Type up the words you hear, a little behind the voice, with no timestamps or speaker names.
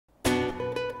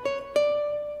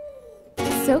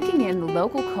Soaking in the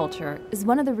local culture is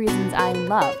one of the reasons I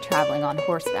love traveling on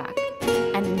horseback.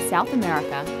 And in South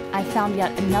America, I found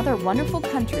yet another wonderful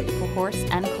country for horse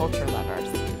and culture lovers,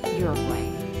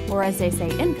 Uruguay, or as they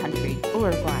say in country,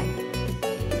 Uruguay.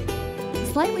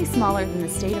 Slightly smaller than the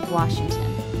state of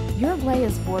Washington, Uruguay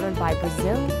is bordered by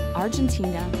Brazil,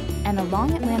 Argentina, and a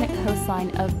long Atlantic coastline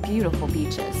of beautiful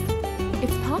beaches.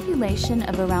 Its population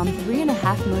of around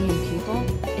 3.5 million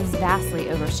people is vastly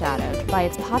overshadowed by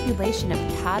its population of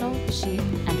cattle, sheep,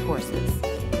 and horses.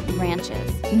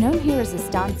 Ranches, known here as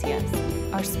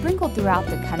estancias, are sprinkled throughout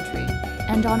the country,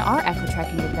 and on our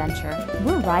equitrekking adventure,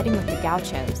 we're riding with the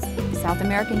gauchos, South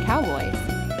American cowboys,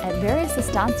 at various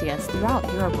estancias throughout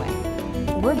Uruguay.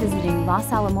 We're visiting La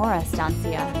Salamora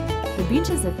Estancia, the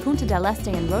beaches of Punta del Este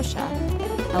and Rocha,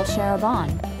 El Charaban,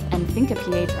 and Finca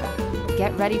Piedra.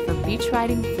 Get ready for beach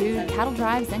riding, food, cattle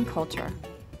drives, and culture.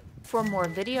 For more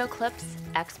video clips,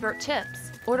 expert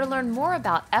tips, or to learn more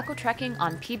about equitrekking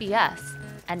on PBS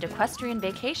and equestrian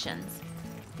vacations,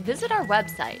 visit our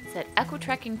websites at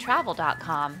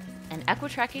equitrekkingtravel.com and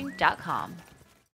equitrekking.com.